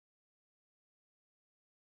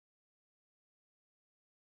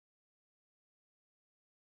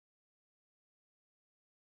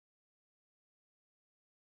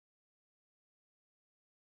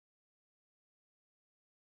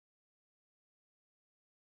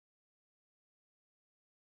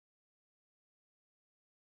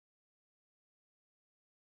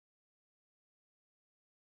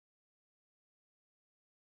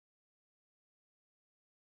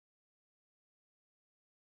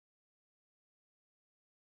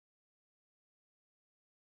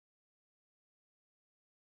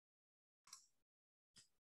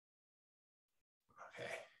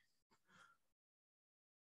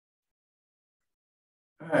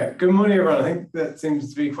All right, good morning, everyone. I think that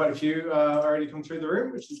seems to be quite a few already come through the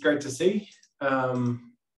room, which is great to see.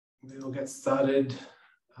 We will get started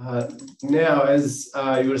now. As you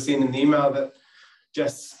would have seen in the email that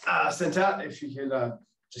Jess sent out, if you could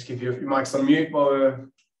just keep your mics on mute while we're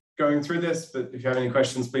going through this, but if you have any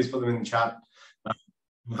questions, please put them in the chat.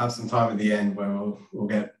 We'll have some time at the end where we'll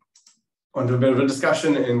get onto a bit of a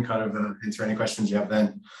discussion and kind of answer any questions you have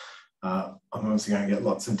then. I'm obviously going to get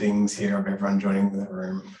lots of dings here of everyone joining the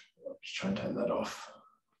room. I'll just try and turn that off.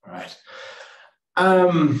 All right.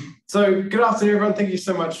 So good afternoon, everyone. Thank you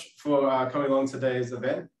so much for coming along to today's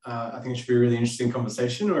event. I think it should be a really interesting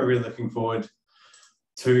conversation. We're really looking forward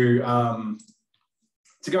to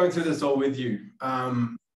going through this all with you.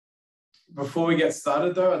 Before we get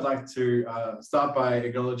started, though, I'd like to start by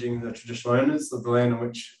acknowledging the traditional owners of the land on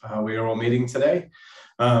which we are all meeting today,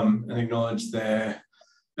 and acknowledge their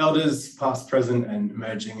elders, past, present, and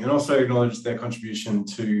emerging, and also acknowledge their contribution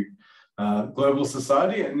to global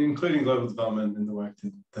society, and including global development and the work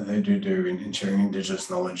that they do in sharing Indigenous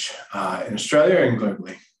knowledge in Australia and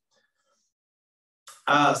globally.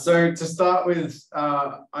 So to start with,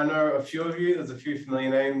 I know a few of you, there's a few familiar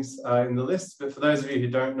names in the list, but for those of you who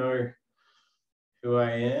don't know who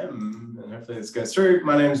I am, and hopefully this goes through,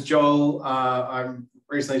 my name is Joel. I'm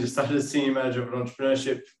recently just started as Senior Manager of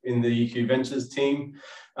Entrepreneurship in the UQ Ventures team,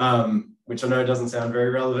 which I know doesn't sound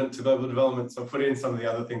very relevant to global development, so I'll put in some of the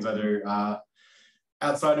other things I do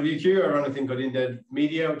outside of UQ. I run a thing called Inded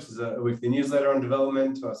Media, which is a weekly newsletter on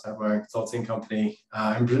development. I also have my own consulting company.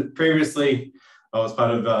 And previously, I was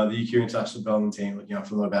part of the UQ International Development team, looking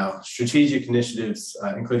after a lot of our strategic initiatives,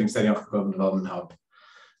 including setting up the Global Development Hub.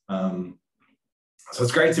 So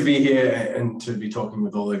it's great to be here and to be talking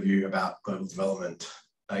with all of you about global development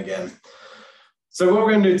again. So what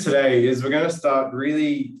we're going to do today is we're going to start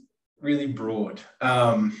really broad,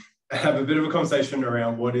 have a bit of a conversation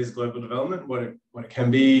around what is global development, what it can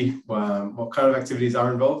be, what kind of activities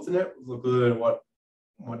are involved in it, look a little bit at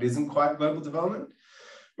what isn't quite global development.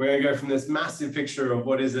 We're going to go from this massive picture of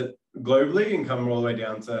what is it globally and come all the way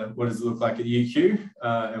down to what does it look like at UQ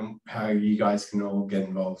and how you guys can all get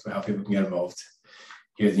involved, or how people can get involved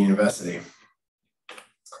here at the university.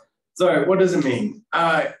 So what does it mean?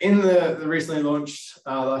 In the recently launched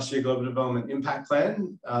last year Global Development Impact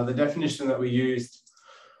Plan, the definition that was used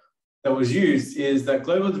is that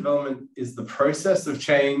global development is the process of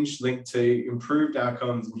change linked to improved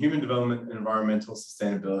outcomes in human development and environmental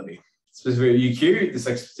sustainability. Specifically at UQ, this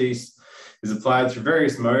expertise is applied through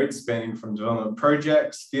various modes spanning from development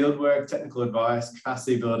projects, fieldwork, technical advice,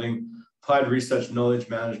 capacity building, applied research, knowledge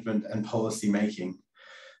management, and policy making.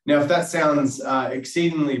 Now, if that sounds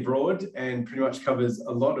exceedingly broad and pretty much covers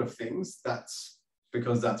a lot of things, that's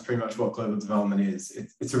because that's pretty much what global development is.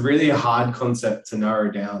 It's a really hard concept to narrow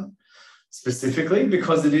down specifically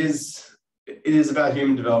because it is about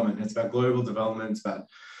human development. It's about global development. It's about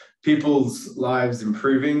people's lives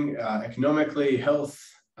improving economically, health,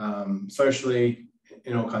 socially,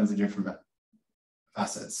 in all kinds of different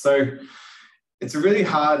facets. So it's a really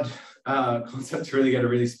hard concept to really get a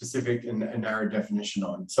really specific and narrow definition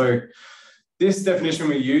on. So this definition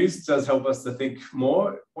we use does help us to think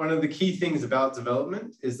more. One of the key things about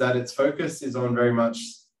development is that its focus is on very much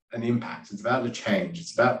an impact. It's about a change.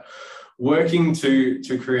 It's about working to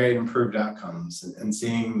create improved outcomes and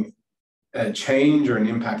seeing a change or an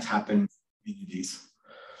impact happen in communities.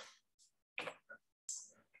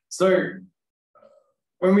 So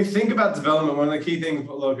when we think about development, one of the key things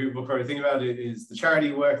a lot of people probably think about it is the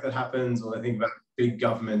charity work that happens, or they think about big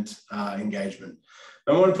government engagement.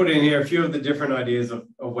 I want to put in here a few of the different ideas of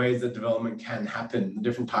ways that development can happen, the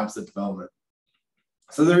different types of development.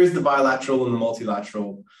 So there is the bilateral and the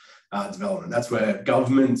multilateral development. That's where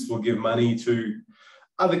governments will give money to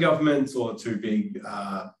other governments or to big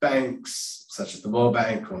banks, such as the World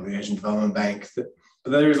Bank or the Asian Development Bank.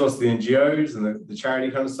 But there is also the NGOs and the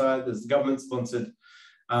charity kind of side. There's the government-sponsored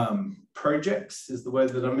projects is the word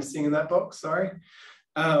that I'm missing in that box, sorry.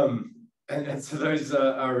 And so those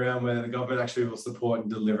are around where the government actually will support and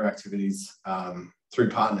deliver activities through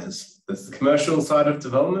partners. There's the commercial side of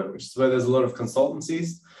development, which is where there's a lot of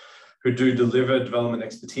consultancies who do deliver development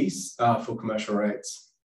expertise for commercial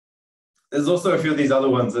rates. There's also a few of these other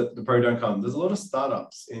ones that the pro don't come. There's a lot of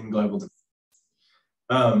startups in global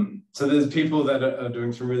development. So there's people that are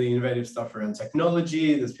doing some really innovative stuff around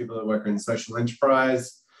technology. There's people that work in social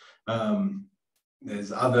enterprise.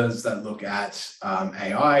 There's others that look at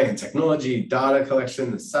AI and technology, data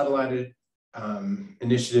collection, the satellite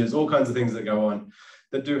initiatives, all kinds of things that go on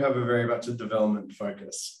that do have a very much a development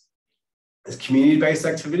focus. There's community-based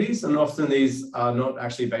activities, and often these are not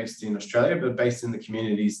actually based in Australia, but based in the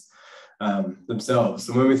communities themselves.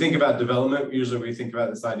 And when we think about development, usually we think about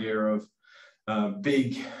this idea of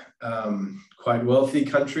big, quite wealthy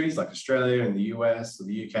countries like Australia and the US or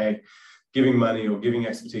the UK giving money or giving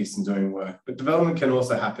expertise and doing work. But development can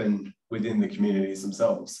also happen within the communities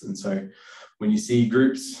themselves. And so when you see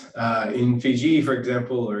groups in Fiji, for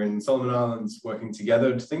example, or in Solomon Islands working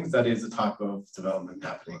together to things, that is a type of development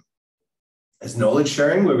happening. There's knowledge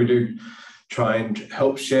sharing, where we do try and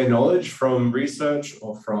help share knowledge from research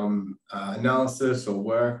or from analysis or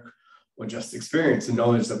work or just experience and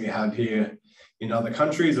knowledge that we have here in other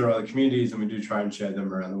countries or other communities, and we do try and share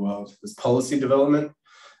them around the world. There's policy development,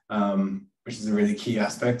 which is a really key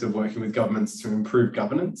aspect of working with governments to improve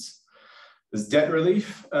governance. There's debt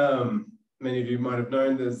relief. Many of you might have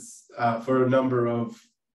known there's, for a number of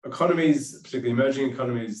economies, particularly emerging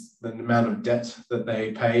economies, the amount of debt that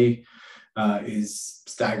they pay is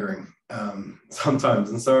staggering sometimes.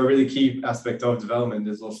 And so a really key aspect of development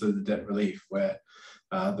is also the debt relief, where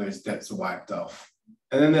those debts are wiped off.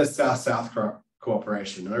 And then there's South-South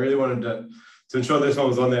cooperation. And I really wanted to ensure this one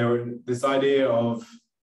was on there, this idea of,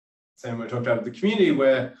 same we talked about the community,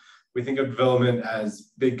 where we think of development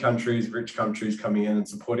as big countries, rich countries coming in and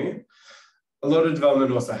supporting it. A lot of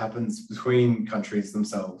development also happens between countries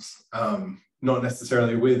themselves, not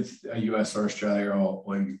necessarily with a US or Australia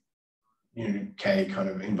or in UK kind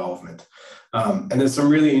of involvement. And there's some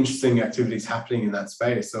really interesting activities happening in that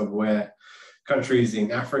space of where countries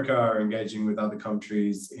in Africa are engaging with other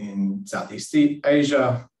countries in Southeast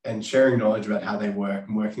Asia and sharing knowledge about how they work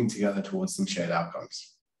and working together towards some shared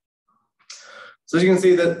outcomes. So as you can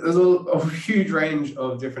see, that there's a huge range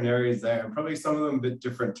of different areas there, and probably some of them a bit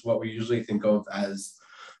different to what we usually think of as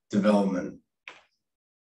development.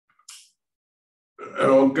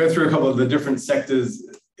 And I'll go through a couple of the different sectors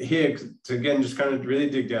here to, again, just kind of really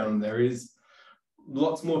dig down. There is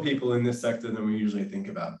lots more people in this sector than we usually think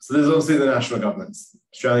about. So there's obviously the national governments,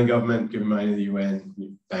 Australian government giving money to the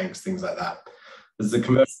UN, banks, things like that. There's the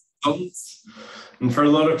commercial consultants. And for a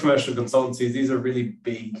lot of commercial consultancies, these are really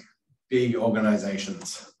big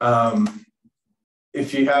organizations.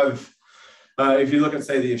 If you look at,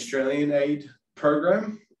 say, the Australian aid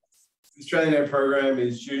program, the Australian aid program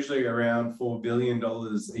is usually around $4 billion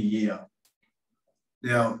a year.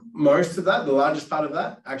 Now, most of that, the largest part of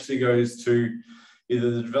that, actually goes to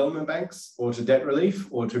either the development banks or to debt relief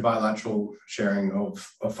or to bilateral sharing of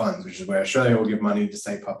funds, which is where Australia will give money to,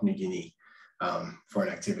 say, Papua New Guinea for an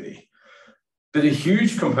activity. But a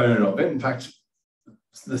huge component of it, in fact,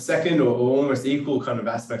 the second or almost equal kind of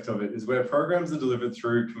aspect of it, is where programs are delivered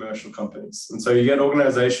through commercial companies. And so you get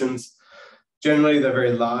organizations, generally they're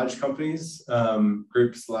very large companies,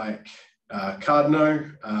 groups like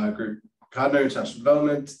Cardno International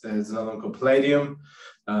Development. There's another one called Palladium,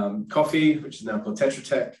 Coffee, which is now called Tetra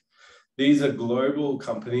Tech. These are global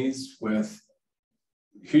companies with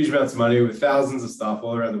huge amounts of money, with thousands of staff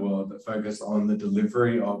all around the world that focus on the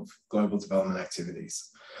delivery of global development activities.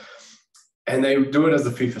 And they do it as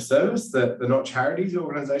a fee for service. They're not charities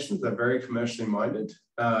organizations, they're very commercially minded,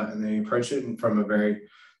 and they approach it from a very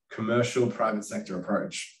commercial private sector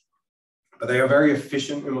approach. But they are very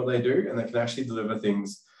efficient in what they do, and they can actually deliver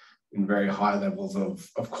things in very high levels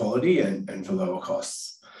of quality and for lower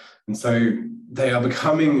costs. And so they are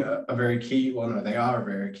becoming a very key, well, no, they are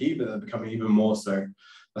very key, but they're becoming even more so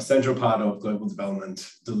a central part of global development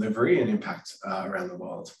delivery and impact around the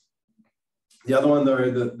world. The other one,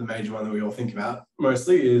 though, the major one that we all think about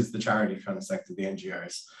mostly is the charity kind of sector, the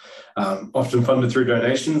NGOs. Often funded through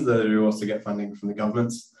donations, they do also get funding from the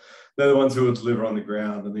governments. They're the ones who will deliver on the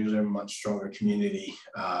ground, and they usually have a much stronger community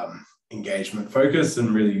engagement focus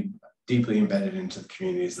and really deeply embedded into the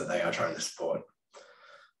communities that they are trying to support.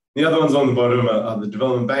 The other ones on the bottom are the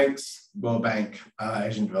development banks, World Bank,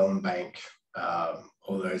 Asian Development Bank,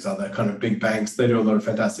 all those other kind of big banks. They do a lot of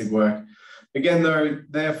fantastic work. Again, though,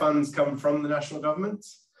 their funds come from the national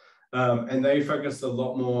governments, and they focus a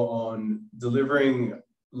lot more on delivering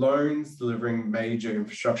loans, delivering major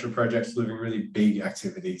infrastructure projects, delivering really big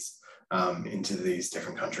activities into these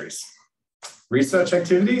different countries. Research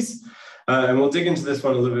activities, and we'll dig into this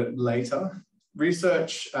one a little bit later.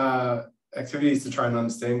 Research activities to try and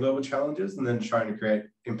understand global challenges and then trying to create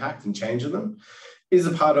impact and change in them is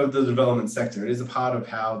a part of the development sector. It is a part of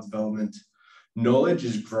how development knowledge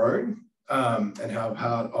is grown. And how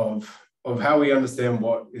part of how we understand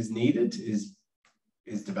what is needed is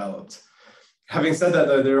developed. Having said that,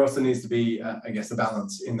 though, there also needs to be, I guess, a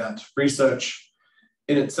balance in that research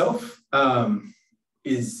in itself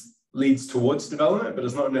leads towards development, but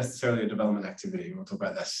it's not necessarily a development activity. We'll talk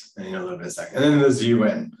about this in a little bit of a second. And then there's the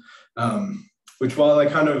UN, which, while they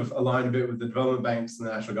kind of align a bit with the development banks and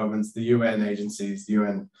the national governments, the UN agencies, the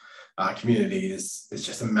UN community is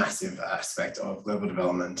just a massive aspect of global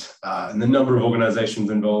development. And the number of organizations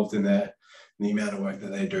involved in there, and the amount of work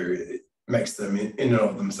that they do, it makes them in and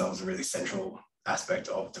of themselves a really central aspect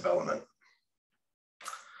of development.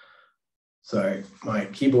 So my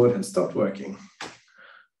keyboard has stopped working.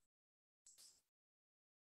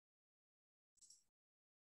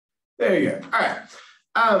 There you go. All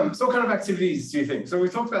right. So what kind of activities do you think? So we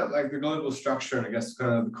talked about like the global structure and I guess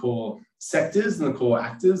kind of the core sectors and the core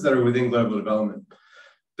actors that are within global development.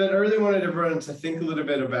 But I really wanted everyone to think a little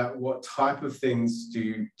bit about what type of things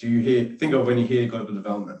do you think of when you hear global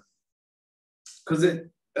development? Because as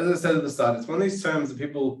I said at the start, it's one of these terms that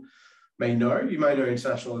people may know. You might know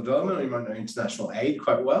international development or you might know international aid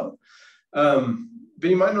quite well. But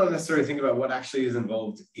you might not necessarily think about what actually is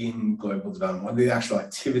involved in global development, what are the actual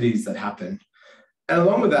activities that happen. And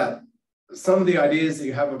along with that, some of the ideas that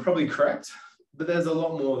you have are probably correct, but there's a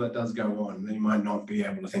lot more that does go on that you might not be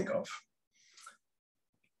able to think of.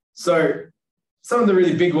 So some of the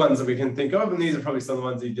really big ones that we can think of, and these are probably some of the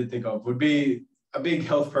ones that you did think of, would be a big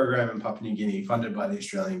health program in Papua New Guinea funded by the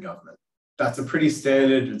Australian government. That's a pretty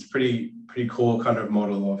standard, it's pretty core kind of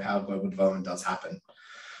model of how global development does happen.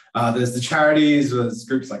 There's the charities, there's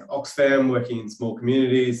groups like Oxfam working in small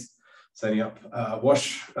communities, setting up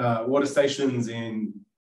water stations in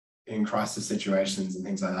crisis situations and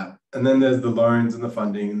things like that. And then there's the loans and the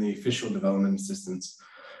funding and the official development assistance,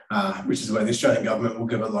 which is where the Australian government will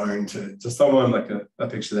give a loan to someone, like a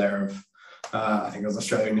picture there of, I think it was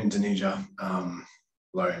Australia and Indonesia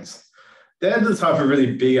loans. They're the type of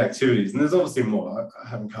really big activities, and there's obviously more. I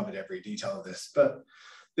haven't covered every detail of this, but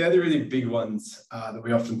they're the really big ones that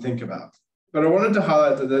we often think about. But I wanted to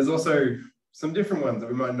highlight that there's also some different ones that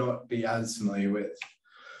we might not be as familiar with.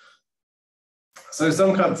 So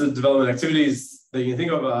some kinds of development activities that you can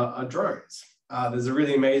think of are drones. There's a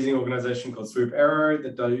really amazing organization called Swoop Aero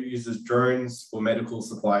that uses drones for medical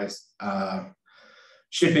supplies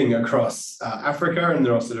shipping across Africa, and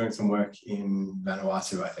they're also doing some work in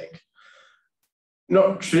Vanuatu, I think.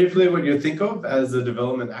 Not traditionally what you'd think of as a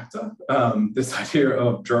development actor, this idea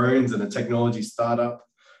of drones and a technology startup,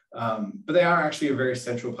 but they are actually a very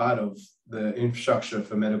central part of the infrastructure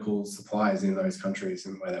for medical supplies in those countries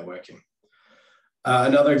and where they're working.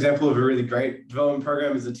 Another example of a really great development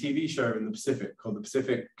program is a TV show in the Pacific called the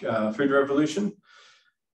Pacific Food Revolution.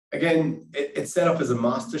 Again, it's set up as a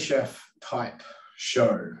MasterChef type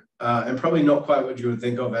show, and probably not quite what you would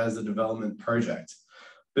think of as a development project.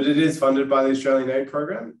 But it is funded by the Australian Aid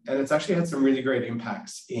Program, and it's actually had some really great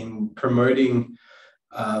impacts in promoting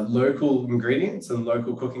local ingredients and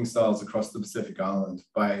local cooking styles across the Pacific Island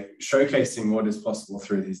by showcasing what is possible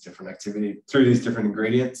through these different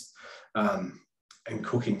ingredients and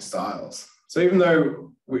cooking styles. So even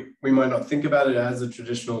though we might not think about it as a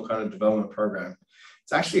traditional kind of development program,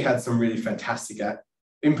 it's actually had some really fantastic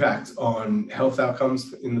impact on health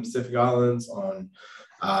outcomes in the Pacific Islands, on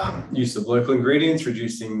use of local ingredients,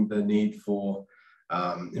 reducing the need for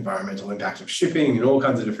environmental impact of shipping and all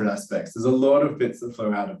kinds of different aspects. There's a lot of bits that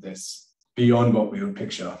flow out of this beyond what we would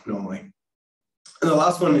picture normally. And the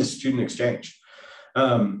last one is student exchange.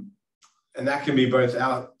 And that can be both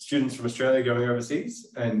our students from Australia going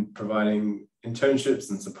overseas and providing internships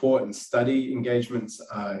and support and study engagements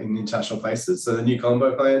in international places. So the New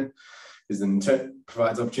Colombo Plan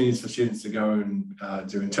provides opportunities for students to go and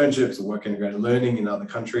do internships or work integrated learning in other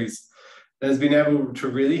countries. And has been able to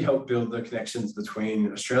really help build the connections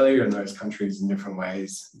between Australia and those countries in different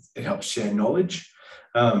ways. It helps share knowledge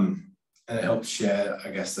and it helps share,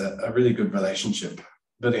 I guess, a really good relationship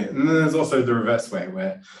building. And then there's also the reverse way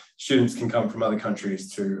where students can come from other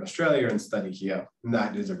countries to Australia and study here. And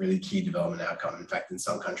that is a really key development outcome. In fact, in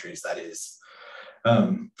some countries, that is.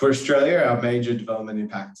 For Australia, our major development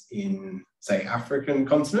impact in, say, African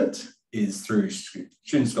continent is through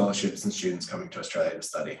student scholarships and students coming to Australia to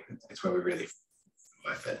study. It's where we really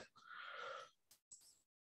worth it.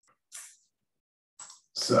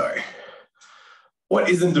 So, what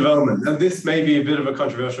isn't development? Now, this may be a bit of a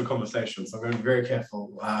controversial conversation, so I'm going to be very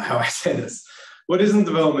careful how I say this. What isn't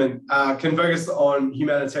development can focus on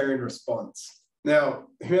humanitarian response. Now,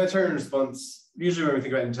 humanitarian response, usually when we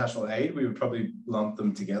think about international aid, we would probably lump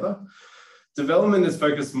them together. Development is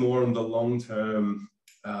focused more on the long-term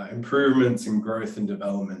improvements in growth and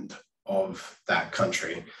development of that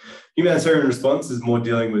country. Humanitarian response is more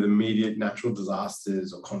dealing with immediate natural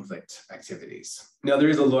disasters or conflict activities. Now, there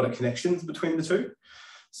is a lot of connections between the two,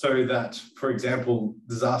 so that, for example,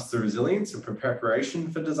 disaster resilience and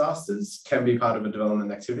preparation for disasters can be part of a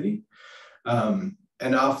development activity. And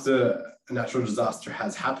after a natural disaster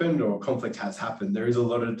has happened or a conflict has happened, there is a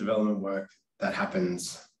lot of development work that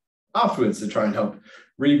happens afterwards to try and help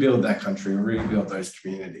rebuild that country, rebuild those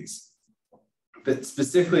communities. But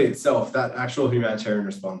specifically itself, that actual humanitarian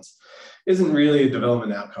response isn't really a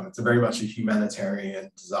development outcome. It's very much a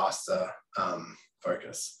humanitarian disaster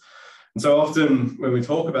focus. And so often when we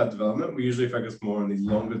talk about development, we usually focus more on these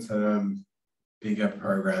longer term, bigger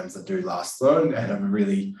programs that do last long and have a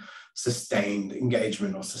really sustained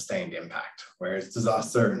engagement or sustained impact. Whereas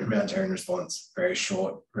disaster and humanitarian response, very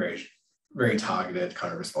short, very targeted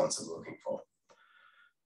kind of responses we're looking for.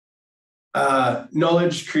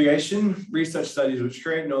 Knowledge creation, research studies which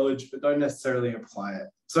create knowledge but don't necessarily apply it.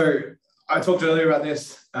 So I talked earlier about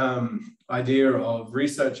this idea of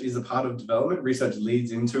research is a part of development. Research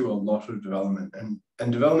leads into a lot of development,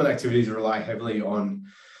 and development activities rely heavily on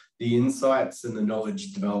the insights and the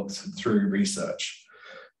knowledge developed through research.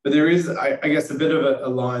 But there is, I guess, a bit of a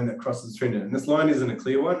line that crosses between it. And this line isn't a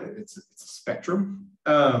clear one, it's a spectrum.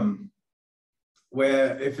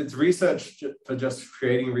 Where if it's research for just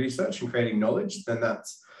creating research and creating knowledge, then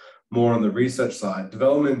that's more on the research side.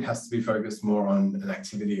 Development has to be focused more on an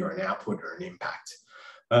activity or an output or an impact.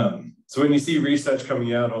 So when you see research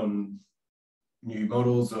coming out on new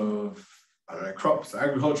models of, I don't know, crops,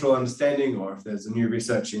 agricultural understanding, or if there's a new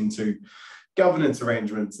research into governance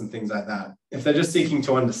arrangements and things like that, if they're just seeking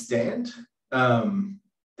to understand,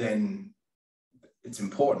 then it's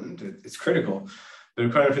important, it's critical. But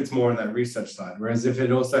it kind of fits more on that research side. Whereas if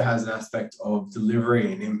it also has an aspect of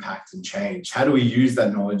delivery and impact and change, how do we use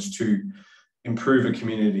that knowledge to improve a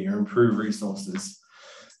community or improve resources?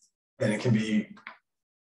 Then it can be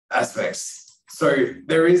aspects. So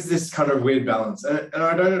there is this kind of weird balance. And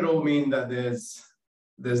I don't at all mean that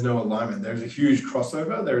there's no alignment. There's a huge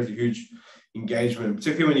crossover. There is a huge engagement,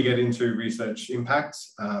 particularly when you get into research impact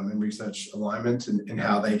and research alignment and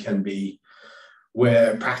how they can be,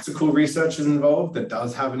 where practical research is involved that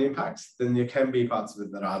does have an impact, then there can be parts of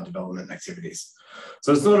it that are development activities.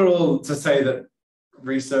 So it's not at all to say that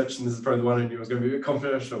research, and this is probably the one I knew was going to be a bit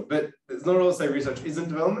controversial, but it's not at all to say research isn't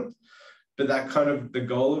development, but that kind of the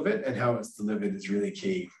goal of it and how it's delivered is really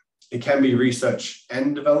key. It can be research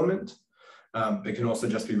and development. It can also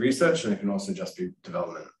just be research, and it can also just be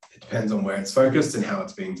development. It depends on where it's focused and how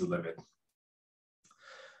it's being delivered.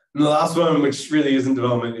 And the last one, which really isn't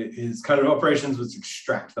development, is kind of operations which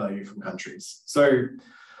extract value from countries. So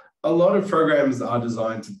a lot of programs are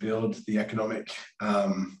designed to build the economic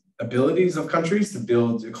abilities of countries, to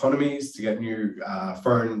build economies, to get new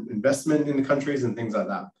foreign investment in the countries and things like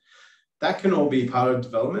that. That can all be part of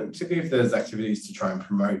development, particularly if there's activities to try and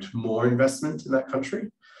promote more investment in that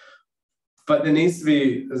country. But there needs to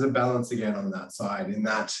be, there's a balance again on that side, in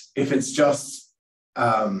that if it's just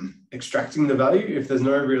extracting the value, if there's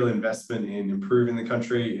no real investment in improving the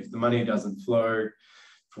country, if the money doesn't flow,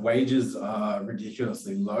 if wages are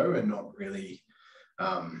ridiculously low and not really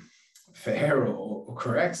fair or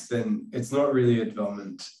correct, then it's not really a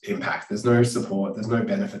development impact. There's no support, there's no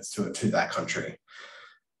benefits to it, to that country.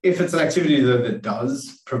 If it's an activity that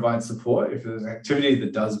does provide support, if there's an activity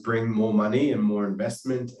that does bring more money and more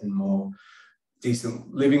investment and more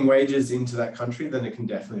decent living wages into that country, then it can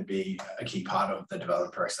definitely be a key part of the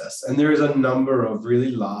development process. And there is a number of really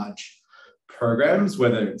large programs,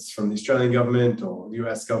 whether it's from the Australian government or the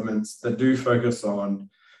US governments, that do focus on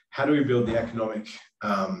how do we build the economic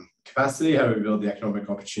capacity, how do we build the economic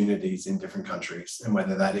opportunities in different countries, and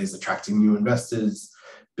whether that is attracting new investors,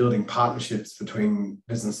 building partnerships between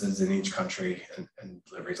businesses in each country and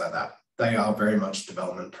deliveries like that. They are very much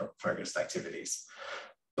development focused activities,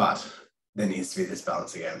 but there needs to be this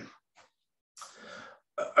balance again.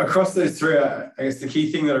 Across those three, I guess the key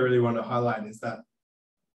thing that I really want to highlight is that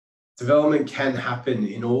development can happen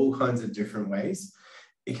in all kinds of different ways.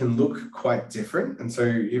 It can look quite different. And so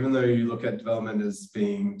even though you look at development as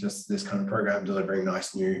being just this kind of program delivering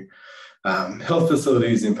nice new health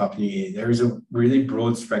facilities in Papua New Guinea, there is a really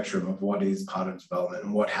broad spectrum of what is part of development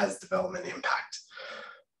and what has development impact.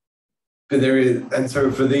 But there is, and so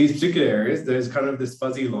for these particular areas, there's kind of this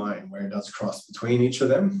fuzzy line where it does cross between each of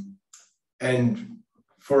them. And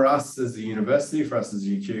for us as a university, for us as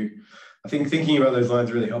UQ, I think thinking about those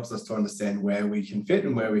lines really helps us to understand where we can fit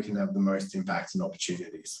and where we can have the most impact and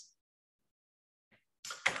opportunities.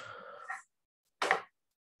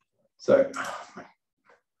 So,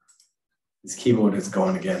 this keyboard is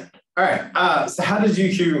gone again. All right, so how does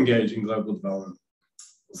UQ engage in global development?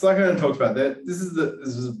 So like I talked about, this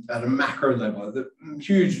is at a macro level, at the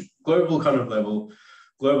huge global kind of level.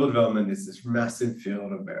 Global development is this massive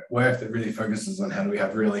field of work that really focuses on how do we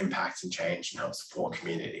have real impact and change and help support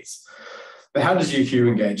communities. But how does UQ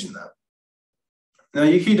engage in that? Now,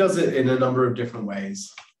 UQ does it in a number of different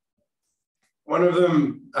ways. One of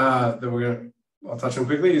them that I'll touch on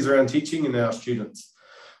quickly is around teaching and our students.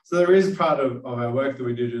 So there is part of our work that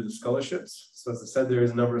we do the scholarships. So as I said, there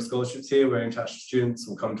is a number of scholarships here where international students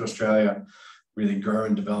will come to Australia, really grow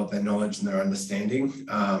and develop their knowledge and their understanding,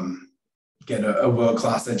 get a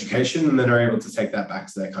world-class education, and then are able to take that back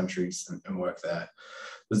to their countries and work there.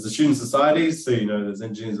 There's the student societies, so there's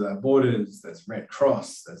Engineers Without Borders, there's Red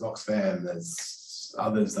Cross, there's Oxfam, there's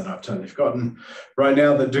others that I've totally forgotten right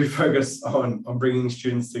now that do focus on bringing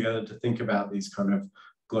students together to think about these kind of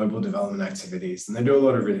global development activities, and they do a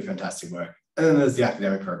lot of really fantastic work. And then there's the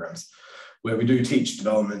academic programs where we do teach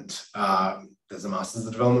development. There's a Masters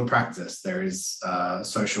of Development Practice. There is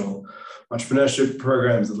social entrepreneurship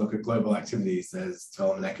programs that look at global activities. There's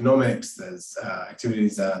development economics. There's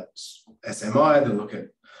activities at SMI that look at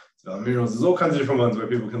development minerals. There's all kinds of different ones where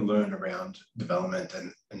people can learn around development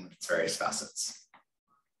and its various facets.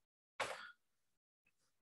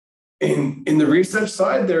 In the research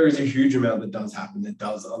side, there is a huge amount that does happen that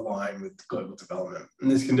does align with global development. And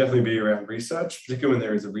this can definitely be around research, particularly when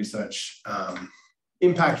there is a research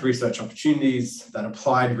impact, research opportunities, that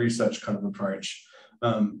applied research kind of approach.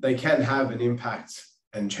 They can have an impact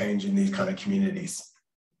and change in these kind of communities.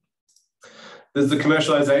 There's the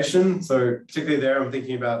commercialization. So particularly there, I'm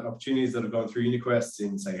thinking about opportunities that have gone through UniQuest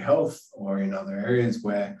in, say, health or in other areas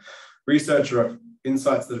where research or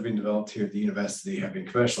insights that have been developed here at the university have been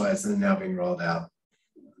commercialized and are now being rolled out.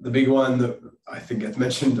 The big one that I think gets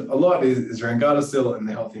mentioned a lot is around Gardasil and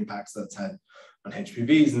the health impacts that's had on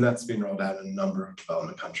HPVs, and that's been rolled out in a number of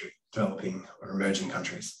developing or emerging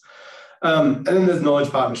countries. And then there's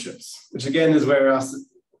knowledge partnerships, which again is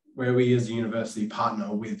where we as a university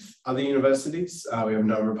partner with other universities. We have a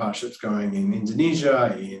number of partnerships going in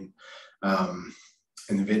Indonesia, in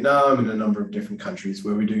Vietnam, in a number of different countries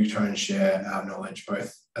where we do try and share our knowledge,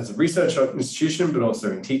 both as a research institution, but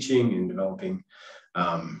also in teaching, in developing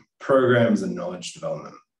programs and knowledge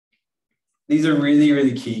development. These are really,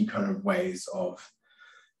 really key kind of ways of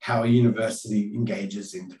how a university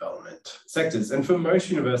engages in development sectors. And for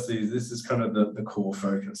most universities, this is kind of the core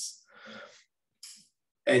focus.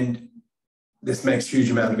 And this makes a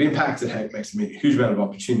huge amount of impact, it makes a huge amount of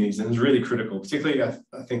opportunities, and is really critical, particularly I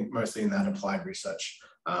think mostly in that applied research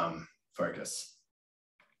focus.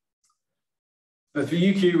 But for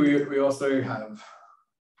UQ, we also have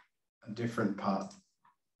a different part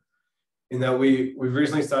in that we've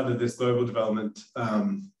recently started this global development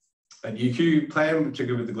at UQ plan,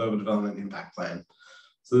 particularly with the Global Development Impact Plan.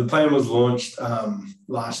 So the plan was launched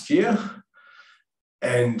last year,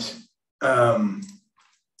 and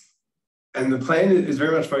the plan is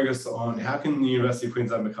very much focused on how can the University of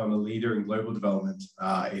Queensland become a leader in global development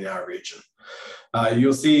in our region.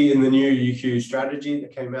 You'll see in the new UQ strategy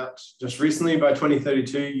that came out just recently, by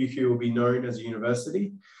 2032, UQ will be known as a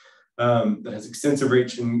university that has extensive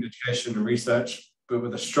reach in education and research, but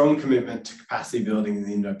with a strong commitment to capacity building in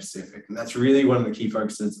the Indo-Pacific. And that's really one of the key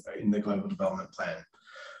focuses in the Global Development Plan.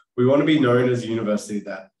 We want to be known as a university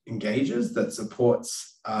that engages, that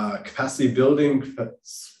supports capacity building, that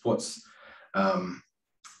supports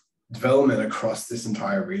development across this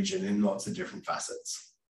entire region in lots of different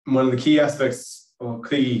facets. And one of the key aspects or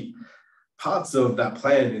key parts of that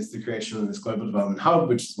plan is the creation of this Global Development Hub,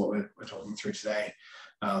 which is what we're talking through today,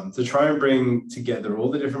 to try and bring together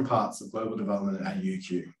all the different parts of global development at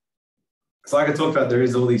UQ. So like I talked about, there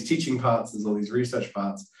is all these teaching parts, there's all these research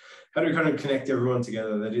parts. How do we kind of connect everyone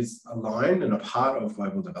together that is aligned and a part of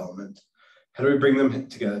global development? How do we bring them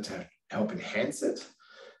together to help enhance it?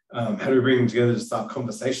 How do we bring them together to start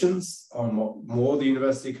conversations on what more the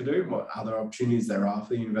university could do, what other opportunities there are for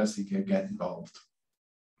the university to get involved?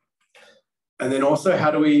 And then also,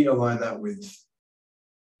 how do we align that with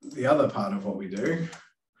the other part of what we do,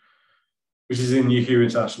 which is in UQ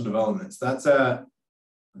International Development? So that's the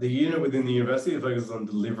unit within the university that focuses on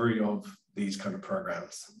delivery of these kind of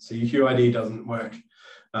programs. So UQID doesn't work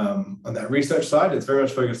on that research side. It's very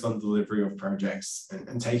much focused on delivery of projects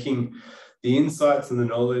and taking the insights and the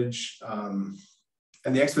knowledge and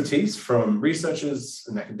the expertise from researchers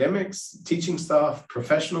and academics, teaching staff,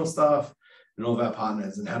 professional staff, and all of our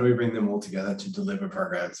partners, and how do we bring them all together to deliver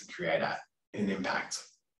programs and create an impact?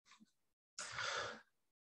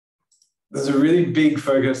 There's a really big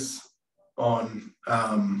focus on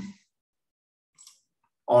how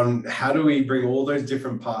do we bring all those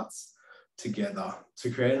different parts together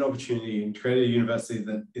to create an opportunity and create a university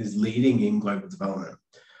that is leading in global development.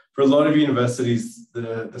 For a lot of universities,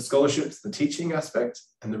 the scholarships, the teaching aspect,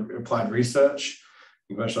 and the applied research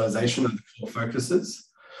and commercialization are the core focuses.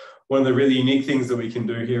 One of the really unique things that we can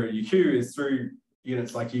do here at UQ is through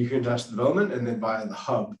units like UQ International Development, and then via the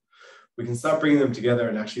hub, we can start bringing them together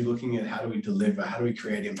and actually looking at how do we deliver, how do we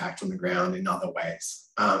create impact on the ground in other ways?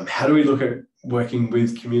 How do we look at working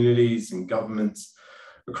with communities and governments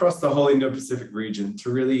across the whole Indo-Pacific region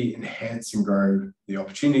to really enhance and grow the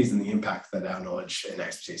opportunities and the impact that our knowledge and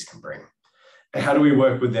expertise can bring? And how do we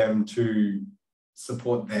work with them to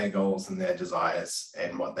support their goals and their desires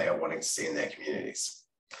and what they are wanting to see in their communities?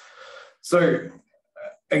 So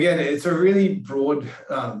again, it's a really broad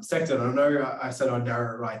sector. And I know I said I'd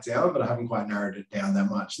narrow it right down, but I haven't quite narrowed it down that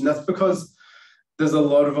much. And that's because there's a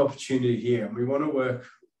lot of opportunity here. And we want to work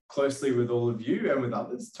closely with all of you and with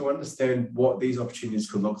others to understand what these opportunities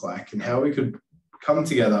could look like and how we could come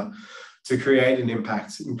together to create an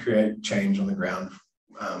impact and create change on the ground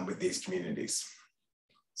with these communities.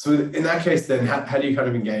 So in that case, then, how do you kind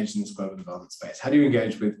of engage in this global development space? How do you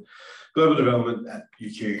engage with global development at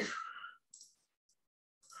UQ?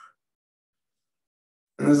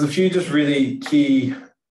 And there's a few just really key,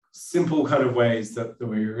 simple kind of ways that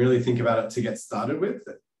we really think about it to get started with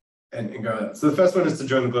and go. So the first one is to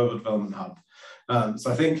join the Global Development Hub.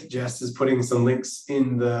 So I think Jess is putting some links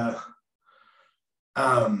in the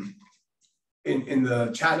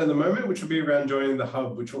chat at the moment, which will be around joining the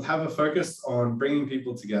hub, which will have a focus on bringing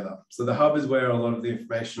people together. So the hub is where a lot of the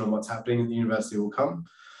information on what's happening at the university will come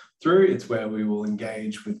through. It's where we will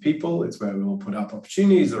engage with people. It's where we will put up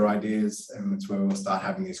opportunities or ideas, and it's where we'll start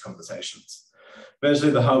having these conversations.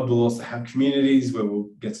 Eventually, the hub will also have communities where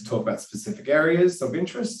we'll get to talk about specific areas of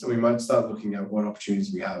interest, and we might start looking at what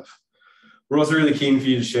opportunities we have. We're also really keen for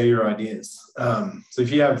you to share your ideas. So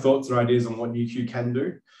if you have thoughts or ideas on what UQ can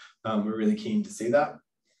do, we're really keen to see that.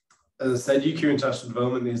 As I said, UQ International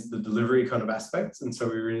Development is the delivery kind of aspect, and so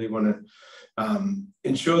we really want to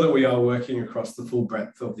ensure that we are working across the full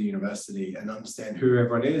breadth of the university and understand who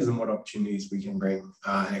everyone is and what opportunities we can bring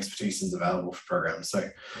and expertise is available for programs. So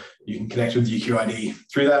you can connect with UQID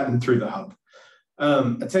through that and through the hub.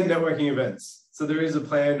 Attend networking events. So there is a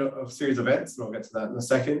plan of series of events, and I'll get to that in a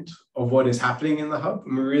second, of what is happening in the hub.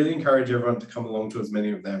 And we really encourage everyone to come along to as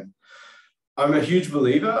many of them. I'm a huge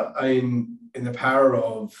believer in the power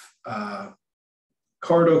of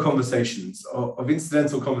corridor conversations, of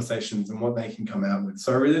incidental conversations and what they can come out with.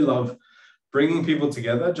 So I really love bringing people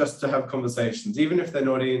together just to have conversations, even if they're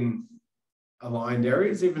not in aligned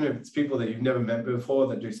areas, even if it's people that you've never met before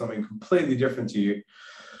that do something completely different to you.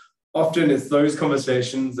 Often it's those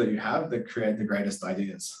conversations that you have that create the greatest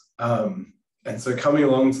ideas. And so coming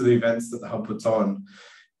along to the events that the hub puts on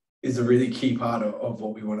is a really key part of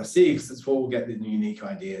what we want to see, because it's what will get the unique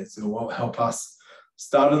ideas. It will help us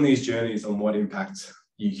start on these journeys on what impact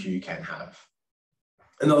UQ can have.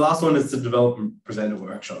 And the last one is to develop and present at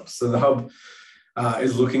workshops. So the hub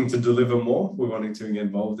is looking to deliver more. We're wanting to get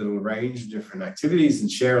involved in a range of different activities and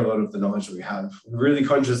share a lot of the knowledge that we have. We're really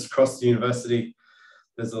conscious across the university,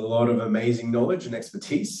 there's a lot of amazing knowledge and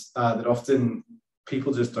expertise that often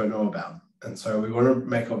people just don't know about. And so we want to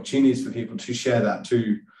make opportunities for people to share that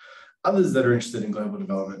to others that are interested in global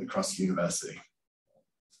development across the university.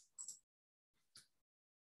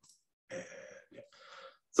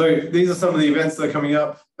 So these are some of the events that are coming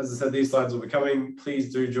up. As I said, these slides will be coming.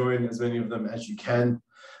 Please do join as many of them as you can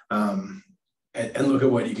and look at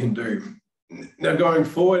what you can do. Now going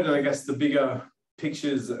forward, and I guess the bigger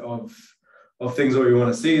pictures of things that we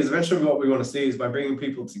want to see is eventually what we want to see is by bringing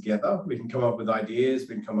people together, we can come up with ideas,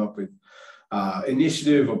 we can come up with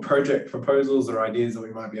initiative or project proposals or ideas that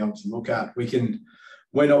we might be able to look at. We can,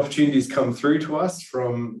 when opportunities come through to us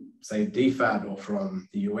from, say, DFAT or from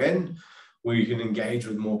the UN, we can engage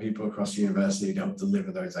with more people across the university to help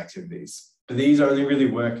deliver those activities. But these only really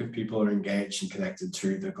work if people are engaged and connected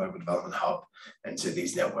to the Global Development Hub and to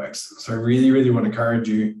these networks. So I really, really want to encourage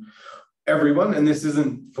you, everyone, and this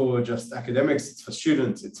isn't for just academics, it's for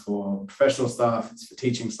students, it's for professional staff, it's for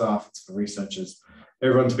teaching staff, it's for researchers,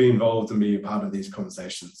 everyone to be involved and be a part of these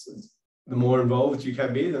conversations. The more involved you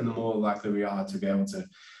can be, then the more likely we are to be able to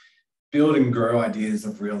build and grow ideas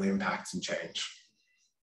of real impact and change.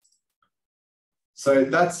 So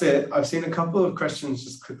that's it. I've seen a couple of questions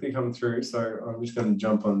just quickly come through, so I'm just going to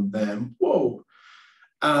jump on them. Whoa.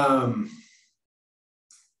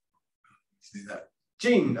 See that.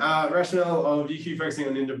 Jean, rationale of UQ focusing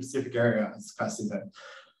on the Indo-Pacific area as capacity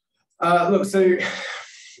there. Look, so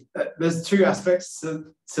there's two aspects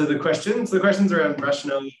to the question. So the question's around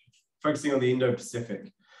rationale focusing on the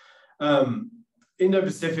Indo-Pacific.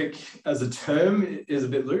 Indo-Pacific as a term is a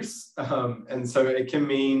bit loose, and so it can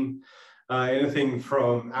mean anything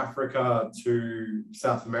from Africa to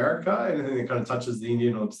South America, anything that kind of touches the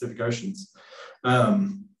Indian or Pacific Oceans,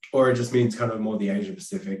 or it just means kind of more the Asia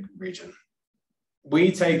Pacific region.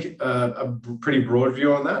 We take a pretty broad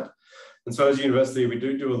view on that, And so as a university, we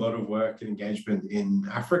do a lot of work and engagement in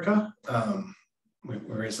Africa. We're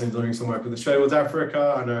recently doing some work with Australia with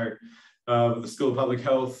Africa. I know with the School of Public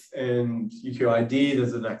Health and UQID,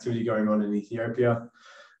 there's an activity going on in Ethiopia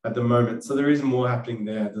at the moment. So there is more happening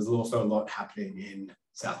there. There's also a lot happening in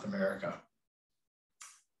South America.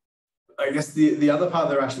 I guess the other part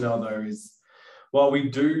of the rationale, though, is while we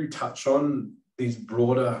do touch on these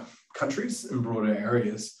broader countries and broader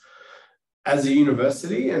areas, as a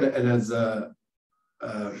university and as a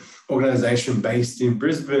organisation based in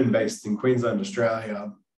Brisbane, based in Queensland,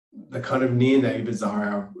 Australia, the kind of near neighbours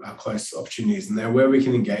are our close opportunities, and they're where we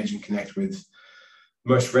can engage and connect with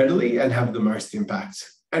most readily and have the most impact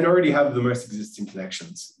and already have the most existing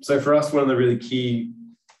connections. So for us, one of the really key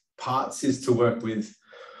parts is to work with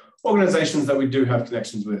organizations that we do have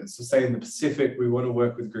connections with. So say in the Pacific, we want to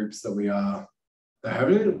work with groups that we are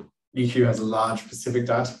having. UQ has a large Pacific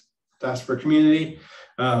diaspora community.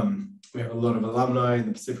 We have a lot of alumni in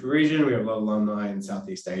the Pacific region. We have a lot of alumni in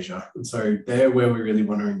Southeast Asia. And so they're where we really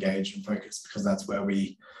want to engage and focus, because that's where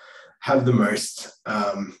we have the most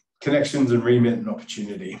connections and remit and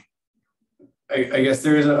opportunity. I guess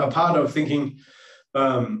there is a part of thinking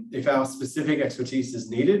if our specific expertise is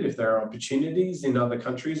needed, if there are opportunities in other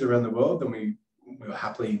countries around the world, then we'll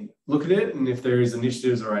happily look at it. And if there is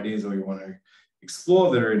initiatives or ideas that we want to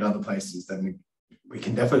explore that are in other places, then we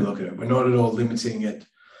can definitely look at it. We're not at all limiting it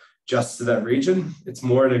just to that region. It's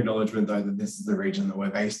more an acknowledgement, though, that this is the region that we're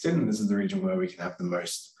based in, and this is the region where we can have the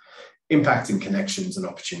most impact and connections and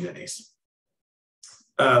opportunities.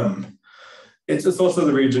 It's also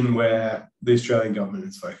the region where the Australian government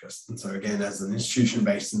is focused. And so again, as an institution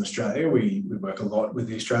based in Australia, we work a lot with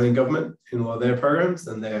the Australian government in a lot of their programs,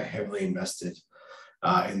 and they're heavily invested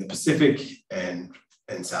in the Pacific and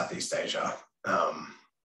Southeast Asia.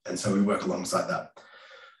 And so we work alongside that.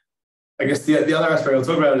 I guess the other aspect I'll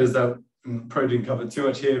talk about is that, probably didn't cover too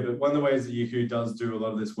much here, but one of the ways that UQ does do a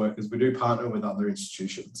lot of this work is we do partner with other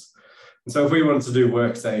institutions. And so if we wanted to do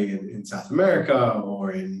work, say, in South America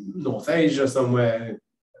or in North Asia somewhere,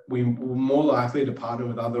 we're more likely to partner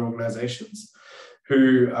with other organizations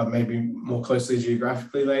who are maybe more closely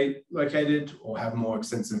geographically located or have more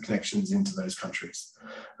extensive connections into those countries.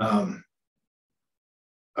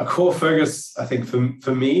 A core focus, I think,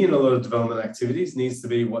 for me in a lot of development activities needs to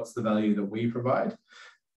be what's the value that we provide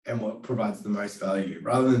and what provides the most value.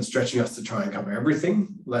 Rather than stretching us to try and cover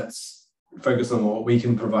everything, let's focus on what we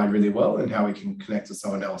can provide really well and how we can connect to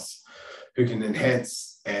someone else who can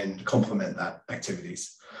enhance and complement that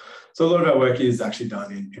activities. So a lot of our work is actually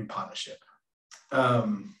done in partnership.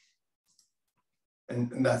 And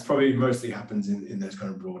that's probably mostly happens in those kind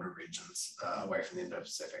of broader regions away from the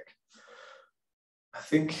Indo-Pacific. I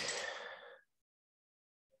think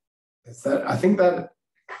that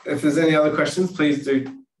if there's any other questions, please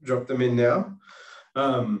do drop them in now.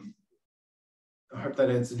 I hope that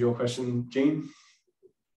answered your question, Jean.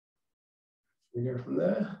 We go from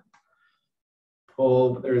there.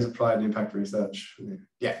 Paul, there is applied impact research.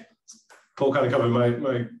 Yeah, Paul kind of covered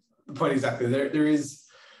my point exactly. There is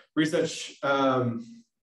research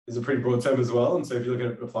is a pretty broad term as well. And so if you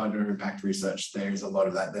look at applied or impact research, there's a lot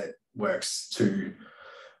of that works to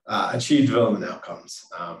achieve development outcomes.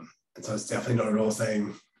 And so it's definitely not at all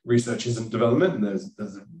saying research isn't development, and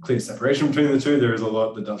there's a clear separation between the two. There is a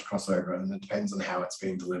lot that does cross over, and it depends on how it's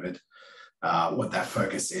being delivered, what that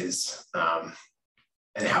focus is,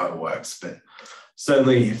 and how it works. But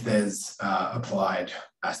certainly if there's applied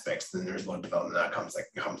aspects, then there's a lot of development outcomes that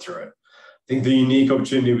can come through it. I think the unique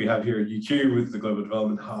opportunity we have here at UQ with the Global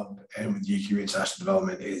Development Hub and with UQ International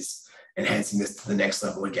Development is enhancing this to the next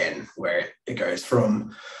level again, where it goes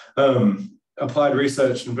from applied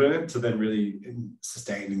research and development to then really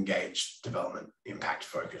sustained, engaged development,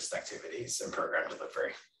 impact-focused activities and program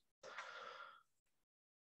delivery.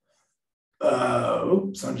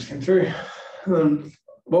 Oops, I just came through.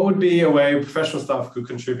 What would be a way professional staff could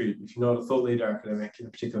contribute if you're not a thought leader academic in a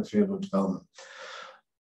particular field of development?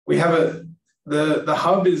 We have the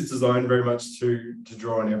hub is designed very much to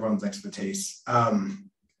draw on everyone's expertise,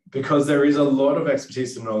 because there is a lot of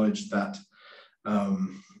expertise and knowledge that,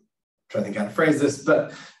 trying to think how to phrase this,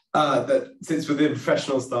 but that sits within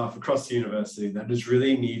professional staff across the university that is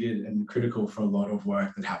really needed and critical for a lot of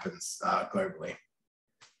work that happens globally.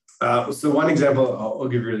 So one example I'll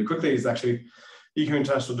give you really quickly is actually UQ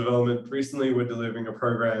International Development. Recently, we're delivering a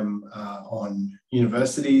program on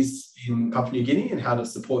universities in Papua New Guinea and how to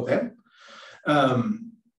support them.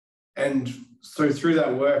 And so through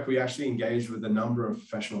that work, we actually engaged with a number of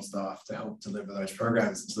professional staff to help deliver those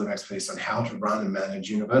programs and deliver expertise on how to run and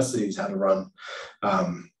manage universities, how to run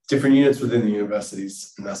different units within the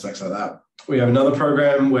universities and aspects like that. We have another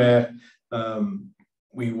program where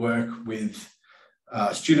we work with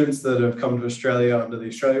students that have come to Australia under the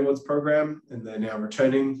Australia Awards program, and they're now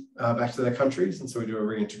returning back to their countries. And so we do a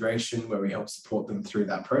reintegration where we help support them through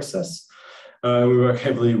that process. We work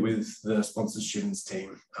heavily with the sponsored students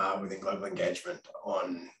team within Global Engagement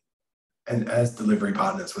and as delivery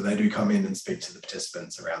partners, where they do come in and speak to the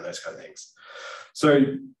participants around those kind of things. So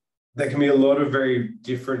there can be a lot of very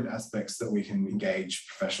different aspects that we can engage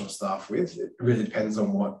professional staff with. It really depends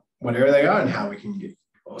on what area they are and how we can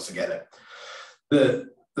also get it. The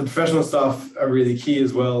professional staff are really key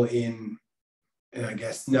as well in I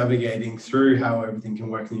guess, navigating through how everything can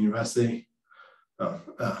work in the university.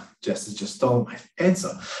 Jess has just stolen my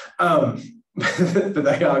answer. But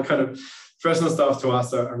they are kind of, professional staff to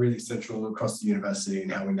us are really central across the university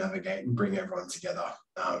and how we navigate and bring everyone together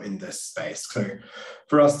in this space. So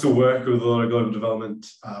for us to work with a lot of global development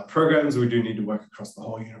programs, we do need to work across the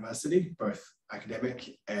whole university, both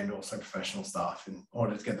academic and also professional staff, in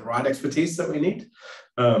order to get the right expertise that we need,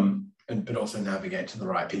 but also navigate to the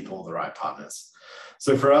right people, the right partners.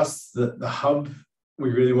 So for us, the hub, we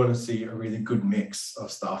really want to see a really good mix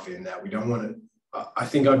of staff in that. We don't want to, I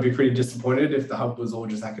think I'd be pretty disappointed if the hub was all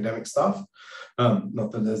just academic staff.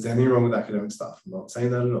 Not that there's anything wrong with academic staff, I'm not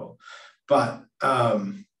saying that at all. But I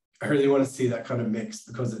really want to see that kind of mix,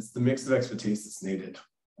 because it's the mix of expertise that's needed.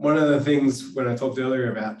 One of the things when I talked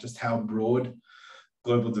earlier about just how broad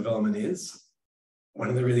global development is, one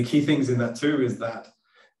of the really key things in that too is that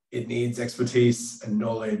it needs expertise and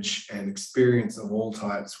knowledge and experience of all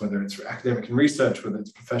types, whether it's academic and research, whether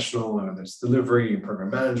it's professional, whether it's delivery and program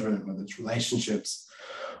management, whether it's relationships.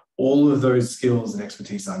 All of those skills and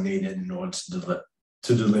expertise are needed in order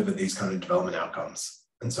to deliver these kind of development outcomes.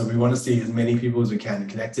 And so we want to see as many people as we can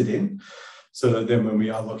connected in, so that then when we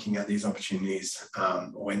are looking at these opportunities,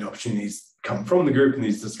 or when opportunities come from the group in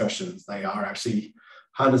these discussions, they are actually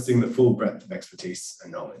harnessing the full breadth of expertise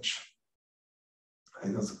and knowledge. I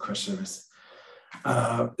think that's a question.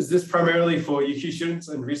 Is this primarily for UQ students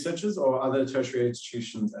and researchers or other tertiary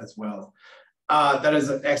institutions as well? That is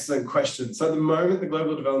an excellent question. So at the moment, the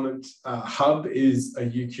Global Development Hub is a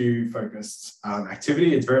UQ-focused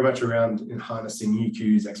activity. It's very much around harnessing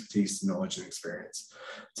UQ's expertise, knowledge, and experience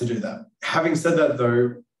to do that. Having said that,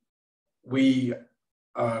 though, we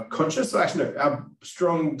are conscious, actually, no, our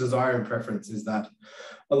strong desire and preference is that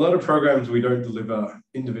a lot of programs we don't deliver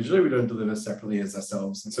individually, we don't deliver separately as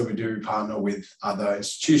ourselves. And so we do partner with other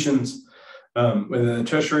institutions, whether they're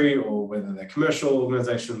tertiary or whether they're commercial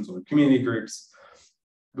organizations or community groups.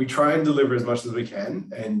 We try and deliver as much as we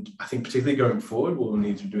can. And I think particularly going forward, we'll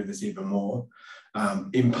need to do this even more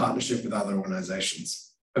in partnership with other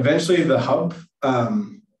organizations. Eventually the hub,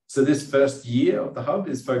 so this first year of the hub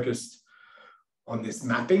is focused on this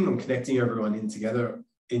mapping, on connecting everyone in together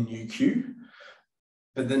in UQ.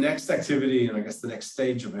 But the next activity, and I guess the next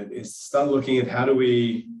stage of it, is start looking at how do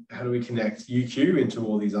we connect UQ into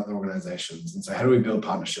all these other organizations? And so how do we build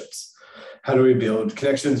partnerships? How do we build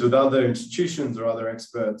connections with other institutions or other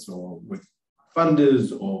experts or with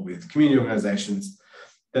funders or with community organizations,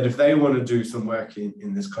 that if they want to do some work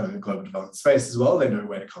in this kind of global development space as well, they know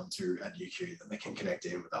where to come to at UQ, that they can connect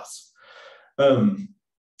in with us.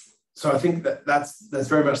 So I think that's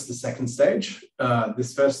very much the second stage.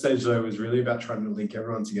 This first stage, though, was really about trying to link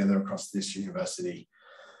everyone together across this university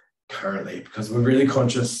currently, because we're really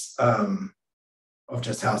conscious of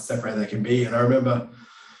just how separate they can be. And I remember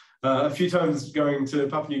a few times going to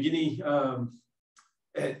Papua New Guinea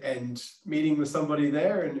and meeting with somebody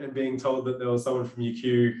there and being told that there was someone from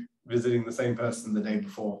UQ visiting the same person the day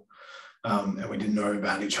before, and we didn't know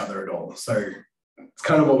about each other at all. So it's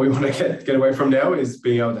kind of what we want to get away from now, is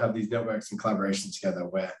being able to have these networks and collaboration together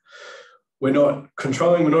where we're not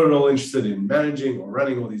controlling, we're not at all interested in managing or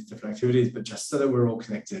running all these different activities, but just so that we're all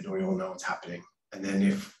connected and we all know what's happening. And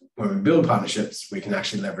then when we build partnerships, we can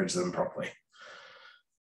actually leverage them properly.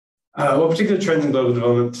 What particular trends in global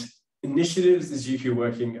development initiatives is UQ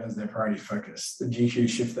working as their priority focus? Did UQ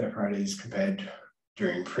shift their priorities compared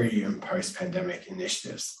during pre and post-pandemic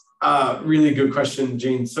initiatives? Really good question,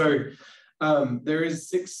 Jean. So there is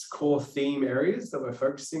 6 core theme areas that we're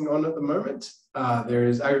focusing on at the moment. There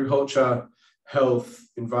is agriculture, health,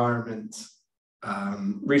 environment,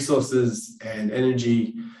 resources and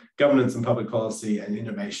energy, governance and public policy, and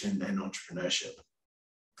innovation and entrepreneurship.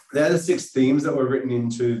 They're the 6 themes that were written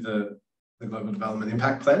into the Global Development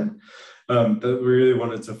Impact Plan that we really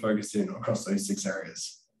wanted to focus in across those 6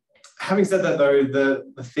 areas. Having said that, though,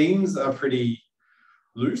 the themes are pretty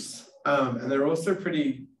loose, and they're also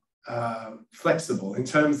pretty flexible in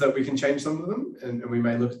terms that we can change some of them, and we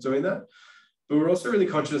may look at doing that. But we're also really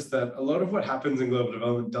conscious that a lot of what happens in global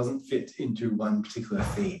development doesn't fit into one particular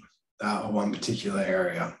theme or one particular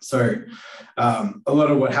area. So a lot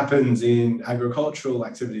of what happens in agricultural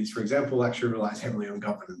activities, for example, actually relies heavily on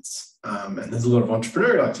governance. And there's a lot of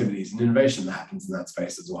entrepreneurial activities and innovation that happens in that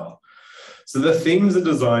space as well. So the themes are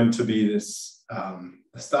designed to be this a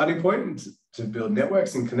starting point to build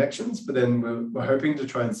networks and connections, but then we're hoping to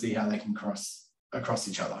try and see how they can cross across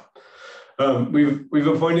each other. We've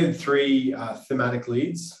appointed 3 thematic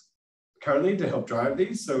leads currently to help drive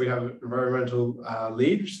these. So we have an environmental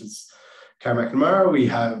lead, which is Karen McNamara. We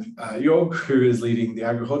have York, who is leading the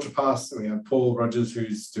agriculture path, and we have Paul Rogers,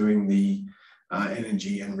 who's doing the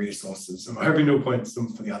energy and resources. And we're hoping to appoint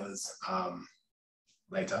some for the others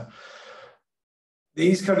later.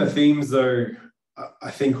 These kind of themes, though, I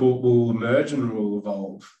think will emerge and will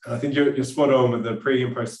evolve. And I think you're spot on with the pre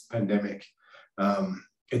and post pandemic.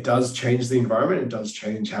 It does change the environment. It does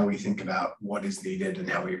change how we think about what is needed and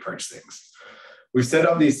how we approach things. We've set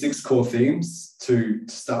up these 6 core themes to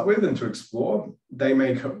start with and to explore. They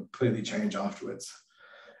may completely change afterwards.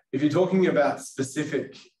 If you're talking about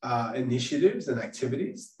specific initiatives and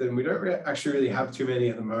activities, then we don't actually really have too many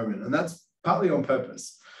at the moment. And that's partly on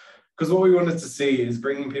purpose. Because what we wanted to see is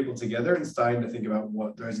bringing people together and starting to think about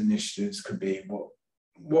what those initiatives could be,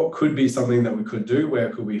 what could be something that we could do,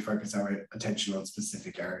 where could we focus our attention on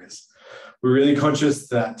specific areas. We're really conscious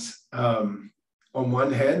that on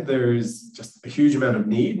one hand, there is just a huge amount of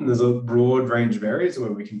need and there's a broad range of areas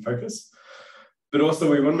where we can focus. But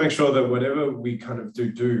also we want to make sure that whatever we kind of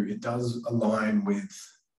do, it does align with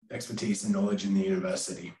expertise and knowledge in the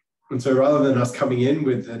university. And so rather than us coming in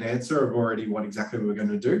with an answer of already what exactly we're going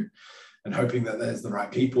to do and hoping that there's the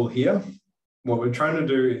right people here, what we're trying to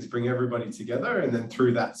do is bring everybody together and then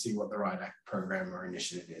through that see what the right program or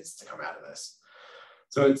initiative is to come out of this.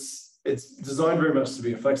 So it's designed very much to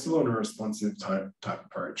be a flexible and a responsive type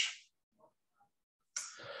approach.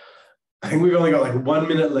 I think we've only got like 1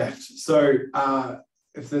 minute left. So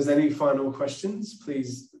if there's any final questions,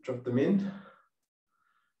 please drop them in.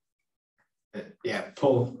 Yeah,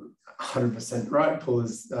 Paul, 100% right. Paul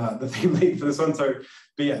is the theme lead for this one. So,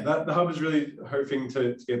 but yeah, the hub is really hoping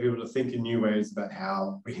to get people to think in new ways about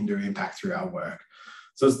how we can do impact through our work.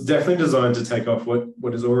 So it's definitely designed to take off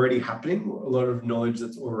what is already happening, a lot of knowledge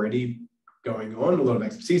that's already going on, a lot of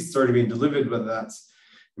expertise that's already been delivered, whether that's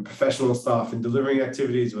in professional staff in delivering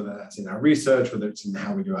activities, whether that's in our research, whether it's in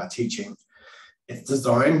how we do our teaching. It's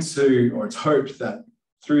designed to, or it's hoped that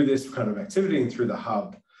through this kind of activity and through the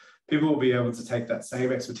hub, people will be able to take that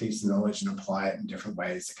same expertise and knowledge and apply it in different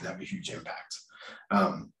ways that can have a huge impact.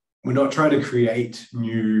 We're not trying to create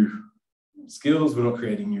new skills. We're not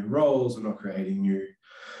creating new roles. We're not creating new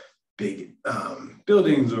big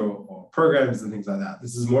buildings or programs and things like that.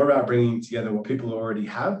 This is more about bringing together what people already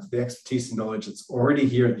have, the expertise and knowledge that's already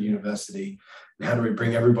here at the university, and how do we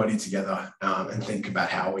bring everybody together and think about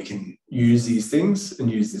how we can use these things and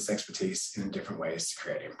use this expertise in different ways to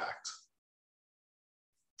create impact.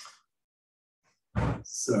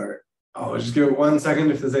 So I'll just give it 1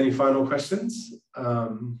 second if there's any final questions. But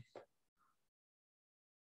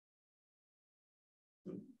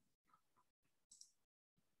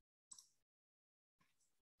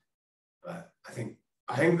I think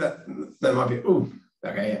that might be, oh,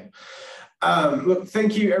 okay, yeah. Look,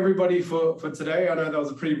 thank you everybody for today. I know that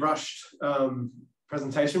was a pretty rushed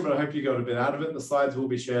presentation, but I hope you got a bit out of it. The slides will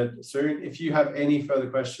be shared soon. If you have any further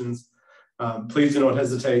questions, please do not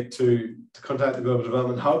hesitate to contact the Global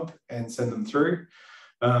Development Hub and send them through.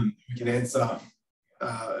 We can answer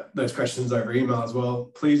those questions over email as well.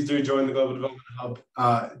 Please do join the Global Development Hub,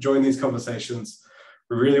 join these conversations.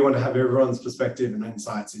 We really want to have everyone's perspective and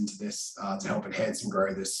insights into this to help enhance and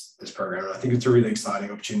grow this program. And I think it's a really exciting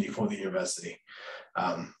opportunity for the university.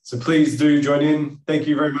 So please do join in. Thank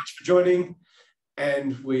you very much for joining.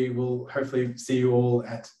 And we will hopefully see you all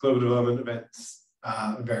at Global Development events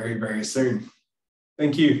very, very soon.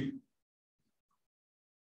 Thank you.